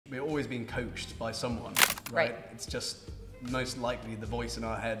we're always being coached by someone, right? It's just most likely the voice in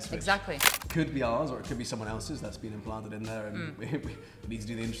our heads, which could be ours or it could be someone else's that's been implanted in there, and we need to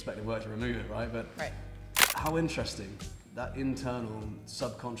do the introspective work to remove it, right? But how interesting, that internal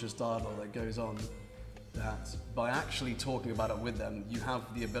subconscious dialogue that goes on, that by actually talking about it with them, you have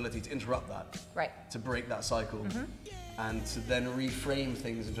the ability to interrupt that, to break that cycle, and to then reframe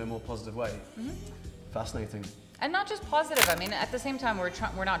things into a more positive way. Fascinating. And not just positive. I mean, at the same time,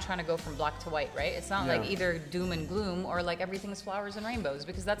 we're not trying to go from black to white, right? It's not like either doom and gloom or like everything's flowers and rainbows,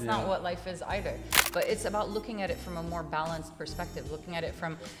 because that's not what life is either. But it's about looking at it from a more balanced perspective, looking at it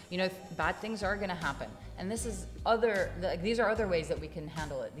from, you know, bad things are going to happen. And this is these are other ways that we can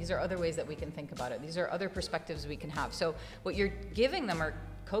handle it. These are other ways that we can think about it. These are other perspectives we can have. So what you're giving them are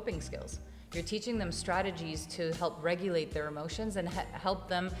coping skills. You're teaching them strategies to help regulate their emotions and help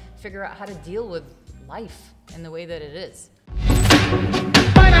them figure out how to deal with life in the way that it is.